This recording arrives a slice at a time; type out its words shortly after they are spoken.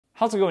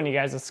How's it going, you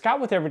guys? It's Scott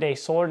with Everyday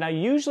Solar. Now,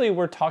 usually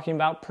we're talking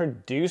about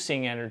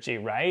producing energy,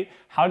 right?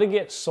 How to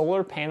get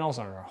solar panels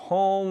on our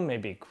home,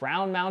 maybe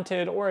ground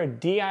mounted, or a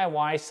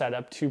DIY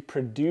setup to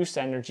produce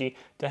energy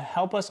to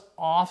help us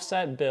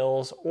offset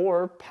bills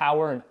or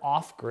power an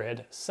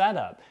off-grid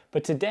setup.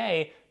 But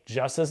today,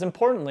 just as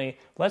importantly,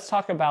 let's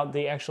talk about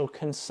the actual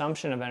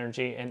consumption of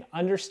energy and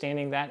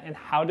understanding that, and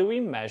how do we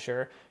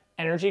measure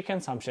energy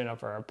consumption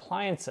of our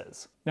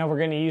appliances. Now we're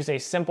going to use a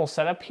simple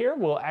setup here.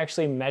 We'll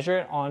actually measure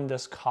it on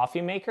this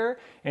coffee maker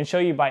and show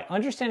you, by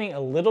understanding a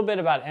little bit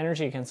about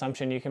energy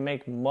consumption, you can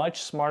make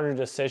much smarter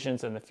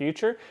decisions in the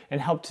future and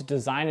help to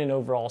design an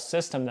overall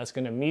system that's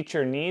going to meet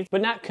your needs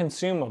but not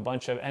consume a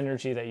bunch of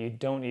energy that you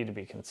don't need to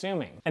be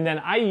consuming. And then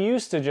I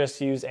used to just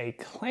use a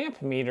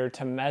clamp meter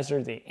to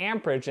measure the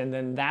amperage, and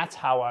then that's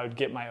how I would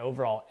get my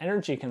overall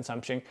energy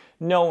consumption,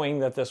 knowing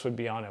that this would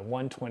be on a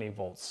 120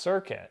 volt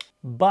circuit.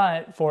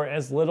 But for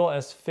as little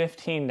as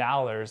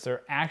 $15,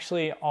 there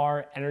actually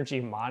are energy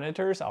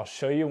monitors. I'll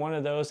show you one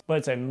of those, but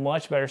it's a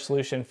much better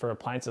solution for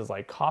appliances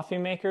like coffee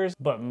makers,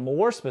 but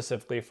more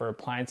specifically for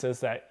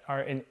appliances that are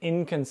an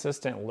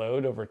inconsistent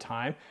load over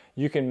time.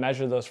 You can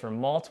measure those for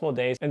multiple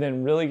days and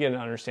then really get an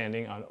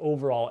understanding on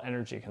overall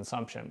energy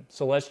consumption.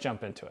 So let's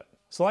jump into it.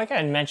 So like I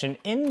had mentioned,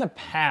 in the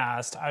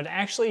past, I would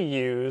actually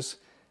use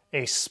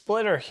a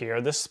splitter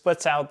here. This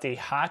splits out the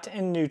hot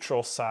and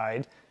neutral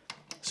side.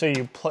 So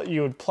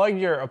you would plug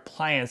your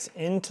appliance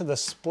into the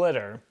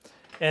splitter,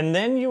 and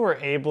then you were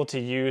able to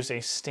use a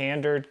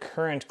standard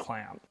current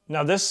clamp.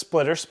 Now this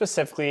splitter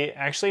specifically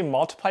actually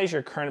multiplies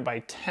your current by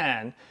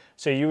 10,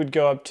 so you would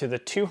go up to the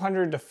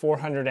 200 to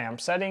 400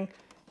 amp setting.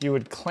 You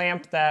would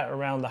clamp that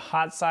around the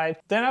hot side.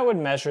 Then I would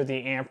measure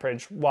the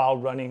amperage while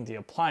running the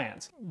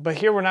appliance. But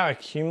here we're not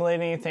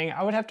accumulating anything.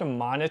 I would have to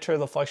monitor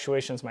the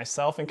fluctuations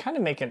myself and kind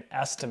of make an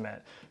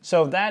estimate.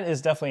 So that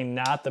is definitely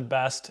not the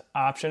best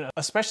option,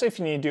 especially if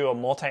you need to do a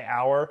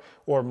multi-hour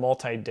or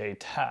multi-day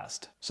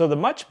test. So the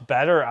much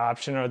better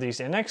option are these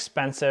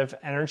inexpensive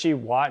energy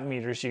watt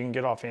meters you can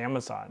get off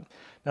Amazon.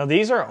 Now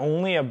these are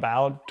only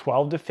about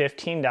 $12 to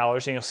 $15,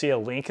 and you'll see a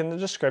link in the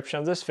description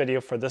of this video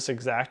for this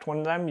exact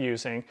one that I'm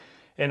using.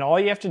 And all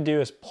you have to do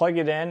is plug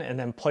it in and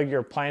then plug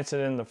your appliance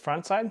in the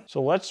front side.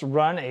 So let's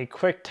run a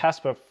quick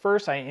test, but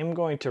first I am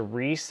going to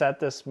reset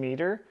this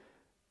meter.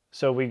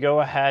 So we go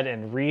ahead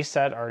and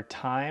reset our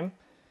time.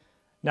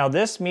 Now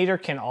this meter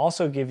can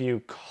also give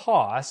you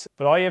costs,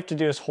 but all you have to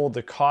do is hold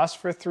the cost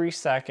for 3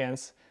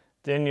 seconds,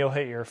 then you'll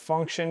hit your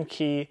function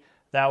key.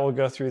 That will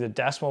go through the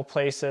decimal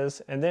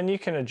places, and then you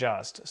can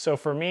adjust. So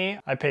for me,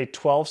 I pay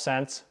 12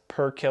 cents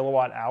per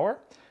kilowatt hour.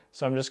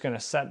 So I'm just gonna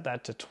set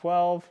that to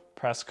 12,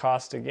 press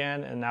cost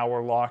again, and now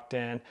we're locked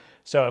in.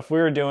 So if we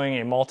were doing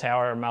a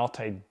multi-hour or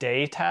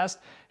multi-day test,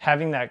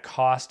 having that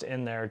cost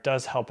in there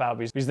does help out,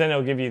 because then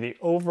it'll give you the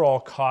overall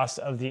cost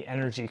of the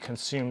energy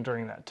consumed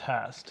during that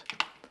test.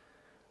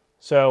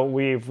 So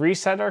we've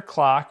reset our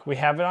clock. We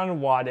have it on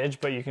wattage,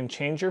 but you can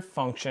change your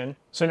function.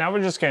 So now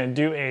we're just gonna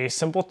do a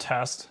simple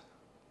test.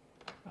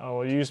 I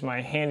will use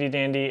my handy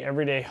dandy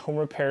everyday home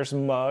repairs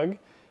mug.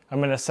 I'm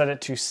gonna set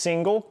it to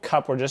single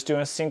cup. We're just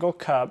doing a single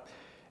cup.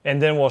 And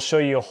then we'll show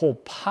you a whole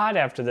pot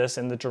after this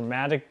and the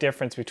dramatic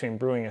difference between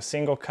brewing a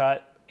single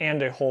cup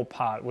and a whole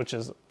pot, which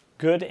is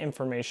good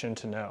information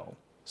to know.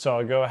 So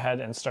I'll go ahead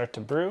and start to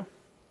brew.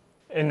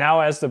 And now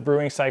as the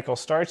brewing cycle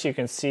starts, you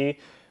can see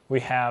we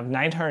have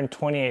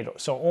 928,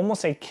 so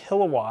almost a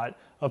kilowatt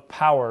of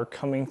power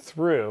coming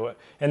through.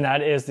 And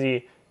that is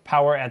the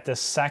power at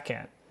this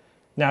second.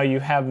 Now you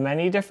have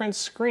many different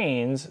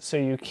screens, so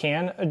you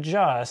can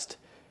adjust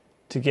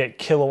to get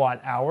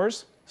kilowatt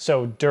hours.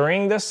 So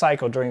during this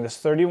cycle, during this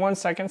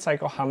 31-second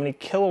cycle, how many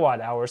kilowatt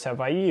hours have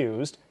I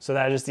used? So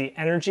that is the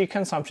energy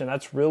consumption.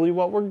 That's really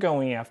what we're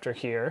going after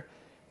here.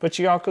 But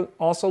you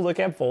also look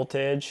at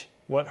voltage,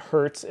 what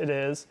hertz it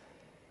is,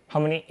 how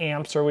many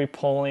amps are we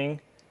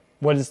pulling,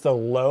 what is the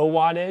low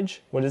wattage,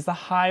 what is the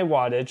high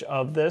wattage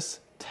of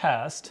this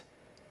test,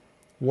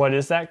 what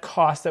is that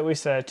cost that we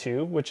set it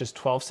to, which is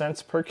 12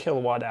 cents per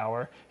kilowatt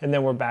hour, and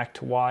then we're back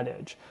to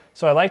wattage.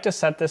 So I like to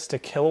set this to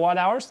kilowatt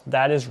hours.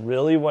 That is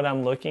really what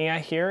I'm looking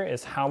at here,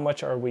 is how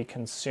much are we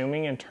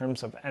consuming in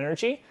terms of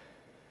energy.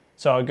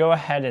 So I'll go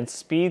ahead and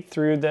speed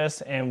through this,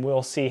 and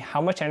we'll see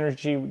how much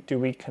energy do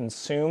we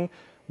consume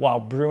while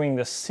brewing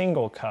the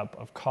single cup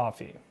of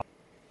coffee.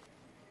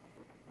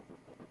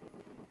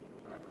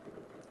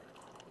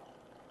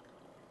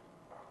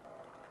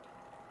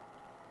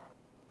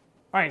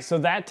 All right, so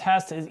that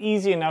test is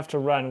easy enough to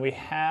run. We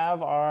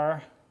have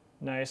our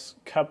nice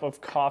cup of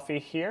coffee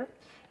here.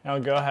 And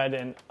I'll go ahead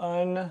and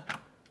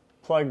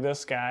unplug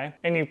this guy.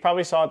 And you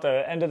probably saw at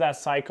the end of that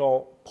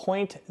cycle,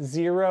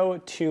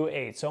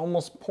 0.028, so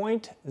almost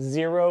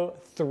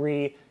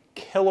 0.03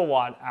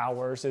 kilowatt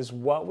hours is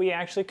what we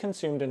actually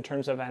consumed in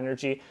terms of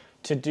energy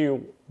to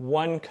do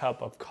 1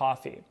 cup of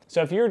coffee.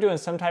 So if you're doing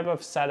some type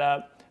of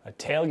setup, a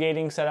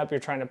tailgating setup you're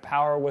trying to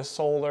power with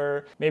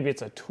solar, maybe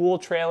it's a tool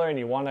trailer and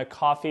you want a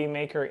coffee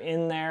maker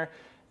in there,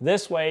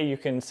 this way you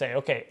can say,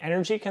 okay,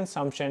 energy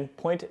consumption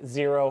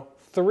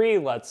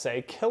 0.03, let's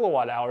say,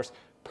 kilowatt hours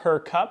per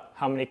cup.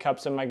 How many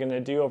cups am I going to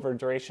do over a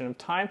duration of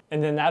time?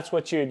 And then that's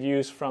what you would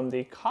use from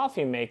the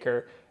coffee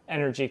maker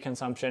energy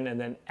consumption, and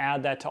then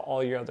add that to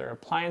all your other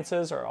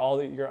appliances or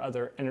all your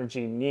other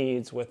energy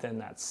needs within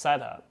that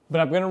setup. But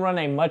I'm going to run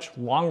a much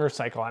longer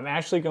cycle. I'm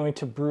actually going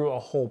to brew a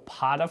whole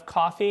pot of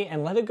coffee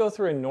and let it go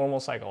through a normal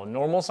cycle. A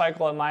normal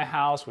cycle at my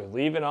house, we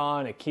leave it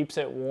on, it keeps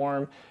it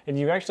warm, and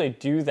you actually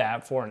do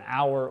that for an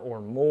hour or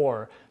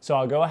more. So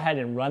I'll go ahead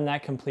and run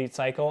that complete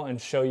cycle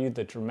and show you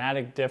the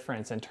dramatic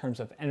difference in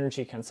terms of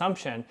energy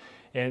consumption.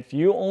 If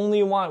you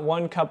only want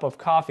 1 cup of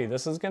coffee,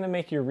 this is going to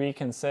make you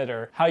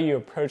reconsider how you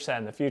approach that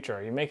in the future.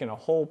 Are you making a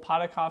whole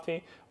pot of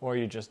coffee, or are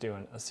you just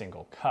doing a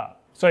single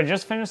cup? So I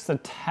just finished the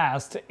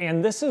test,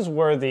 and this is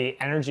where the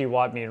energy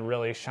watt meter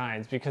really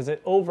shines, because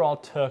it overall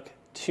took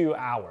 2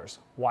 hours.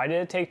 Why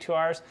did it take 2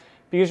 hours?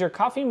 Because your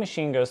coffee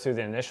machine goes through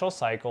the initial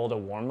cycle to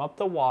warm up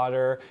the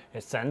water,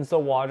 it sends the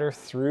water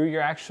through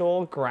your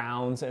actual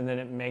grounds, and then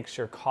it makes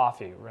your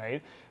coffee,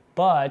 right?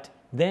 But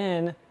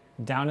then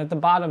down at the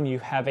bottom, you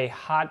have a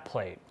hot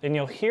plate, and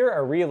you'll hear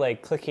a relay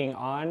clicking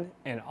on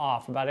and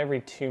off about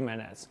every 2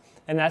 minutes.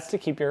 And that's to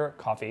keep your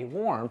coffee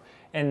warm,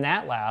 and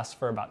that lasts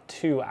for about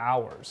 2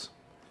 hours.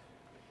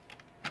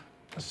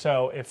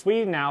 So if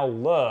we now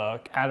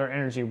look at our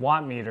energy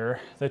watt meter,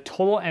 the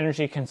total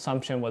energy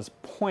consumption was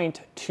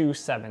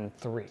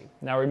 0.273.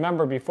 Now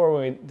remember, before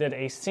we did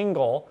a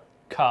single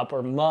cup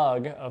or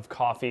mug of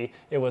coffee,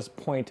 it was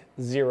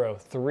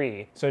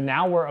 0.03. So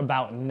now we're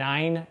about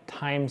 9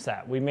 times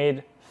that. We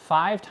made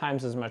 5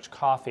 times as much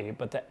coffee,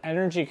 but the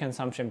energy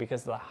consumption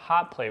because of the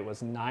hot plate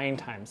was 9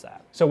 times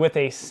that. So with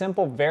a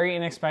simple, very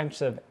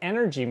inexpensive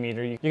energy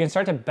meter, you can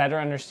start to better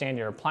understand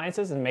your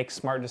appliances and make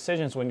smart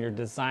decisions when you're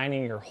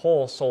designing your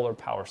whole solar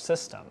power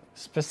system.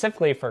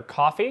 Specifically for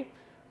coffee,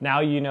 now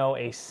you know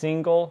a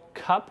single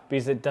cup,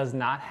 because it does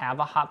not have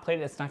a hot plate,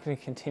 it's not going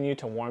to continue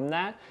to warm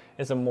that,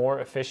 is a more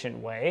efficient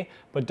way.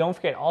 But don't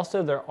forget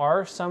also, there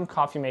are some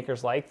coffee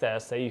makers like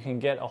this that you can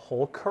get a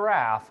whole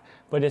carafe,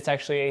 but it's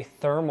actually a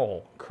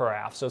thermal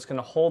carafe. So it's going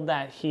to hold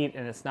that heat,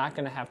 and it's not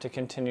going to have to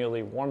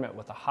continually warm it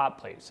with a hot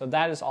plate. So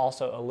that is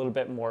also a little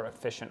bit more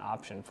efficient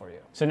option for you.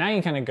 So now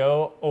you kind of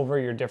go over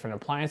your different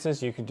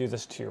appliances. You can do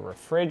this to your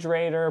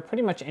refrigerator,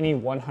 pretty much any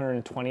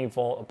 120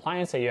 volt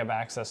appliance that you have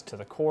access to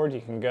the cord.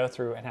 You can go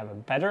through and have a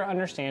better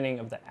understanding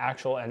of the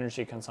actual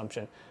energy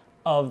consumption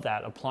of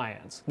that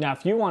appliance. Now,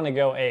 if you want to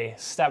go a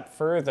step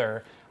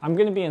further, I'm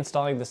going to be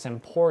installing this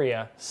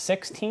Emporia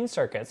 16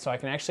 circuits, so I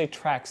can actually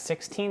track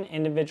 16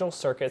 individual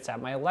circuits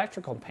at my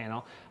electrical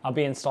panel. I'll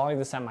be installing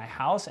this at my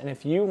house, and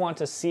if you want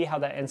to see how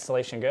that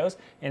installation goes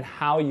and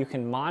how you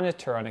can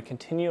monitor on a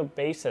continual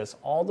basis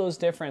all those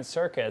different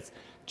circuits,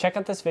 check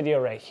out this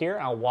video right here.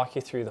 I'll walk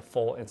you through the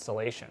full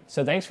installation.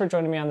 So thanks for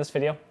joining me on this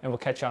video, and we'll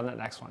catch you on that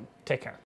next one. Take care.